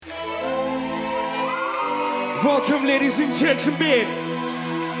Welcome, ladies and gentlemen.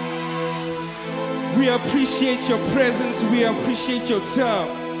 We appreciate your presence. We appreciate your time.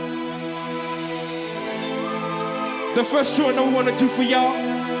 The first joint I want to do for y'all,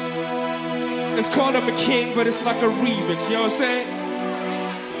 it's called I'm a King, but it's like a remix, you know what I'm saying?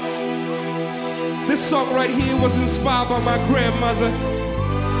 This song right here was inspired by my grandmother.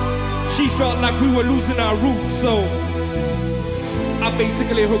 She felt like we were losing our roots, so I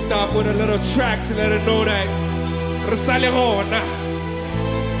basically hooked up with a little track to let her know that Risale Rona,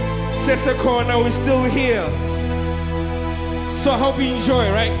 Sese Corner, we're still here. So I hope you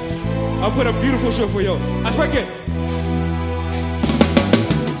enjoy, right? I'll put a beautiful show for you. That's what I get.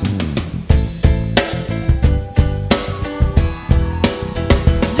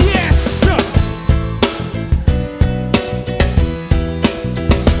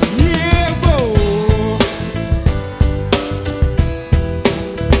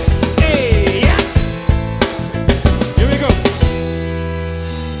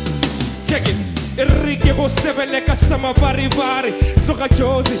 Sebeleka sama bari-bari Tloga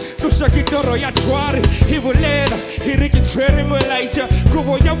Josie, tloša ke toro ya twari He bolela, he re ke tshwere molaitša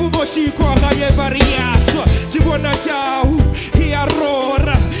Kobo ya boboši kwa gae bari ya swa Ke bona jau, he a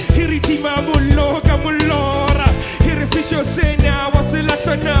rora He re tima mollo ka mollora He re setšo sena wa se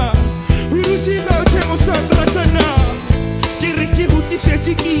lahlana He re tšhiga o tengo sandratana Ke re ke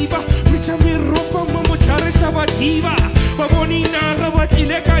hutlišetše kiba Metša meropa mo motlare tša bathiba Ba bone naga ba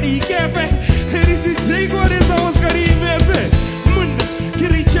tlile ka dikepe Take what is always got in me. Munda,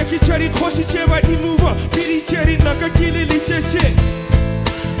 kiri cheki chari koshi cheba di muba. Piri cheri naka kili licheche.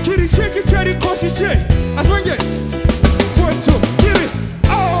 Kiri cheki chari koshi che. As one get. 1, 2, kiri.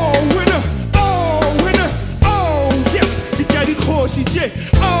 Oh winner, oh winner, oh yes. Di chari koshi che.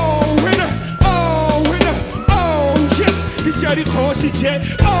 Oh winner, oh winner, oh yes. Di chari koshi che.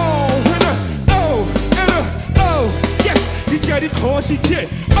 Oh winner, oh winner, oh yes. Di chari koshi che.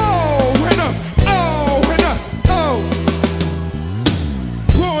 Oh winner.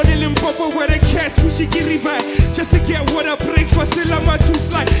 Where the cats push it river just to get what I break for Silama to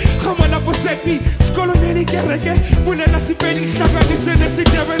slide. Come on up with Seppi, Skolo Nene Garage, Bunana Sipeni, Saka, the Senesi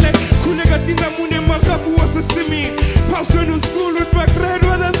Javele, Kunagatina Mune Makabu was the simi. Pops went to school with my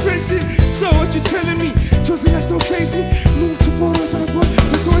grandmother's pension. So what you telling me? Chosen us don't face me. Move to Boros, I want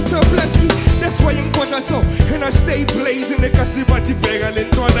this one to bless me. That's why I'm what I saw, and I stay blazing the Kasibati Bega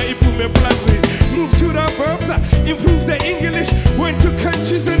and Dwana Ipume Plaza. Move to the burbs, I improve the English. Went to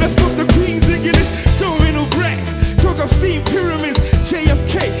countries and I spoke the Queen's English. So in a brag, talk of seeing pyramids,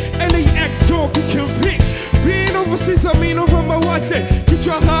 JFK, LAX, talk you can pick. Being overseas, I mean over my watch, get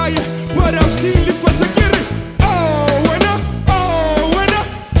your higher, but I've seen it for a get it. Oh, winner,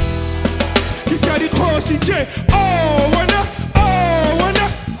 get your Koshi J. Oh, winner,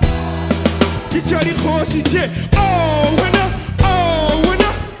 get your Koshi J. Oh, winner.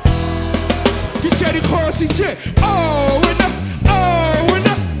 Oh, winner, oh,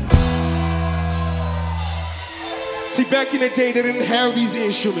 winner. See, back in the day, they didn't have these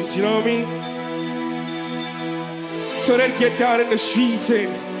instruments, you know what I mean? So they'd get down in the streets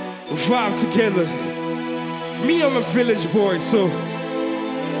and vibe together. Me, I'm a village boy, so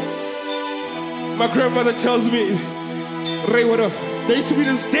my grandmother tells me, Ray, what up? There used to be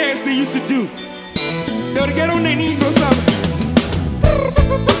this dance they used to do. They would get on their knees or something.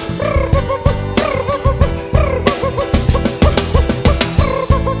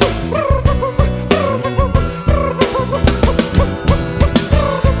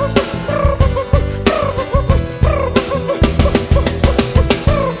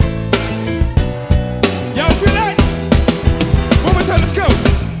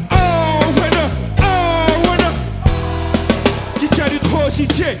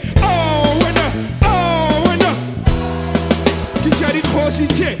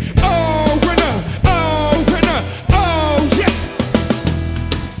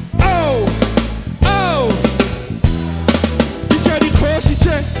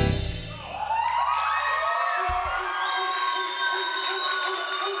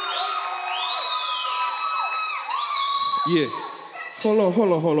 Yeah. Hold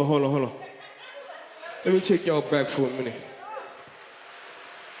on. Let me take y'all back for a minute.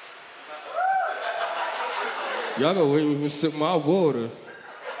 Y'all gonna wait me to sip my water.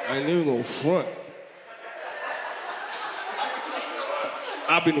 I ain't even gonna front.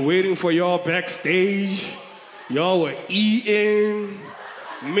 I've been waiting for y'all backstage. Y'all were eating,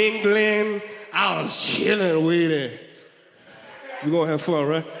 mingling. I was chilling, waiting. We gonna have fun,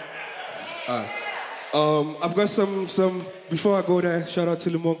 right? All right. I've got some, before I go there, shout out to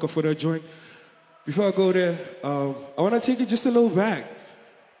Limonka for that joint. Before I go there, I want to take it just a little back.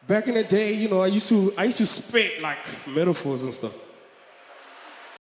 Back in the day, you know, I used to spit like metaphors and stuff.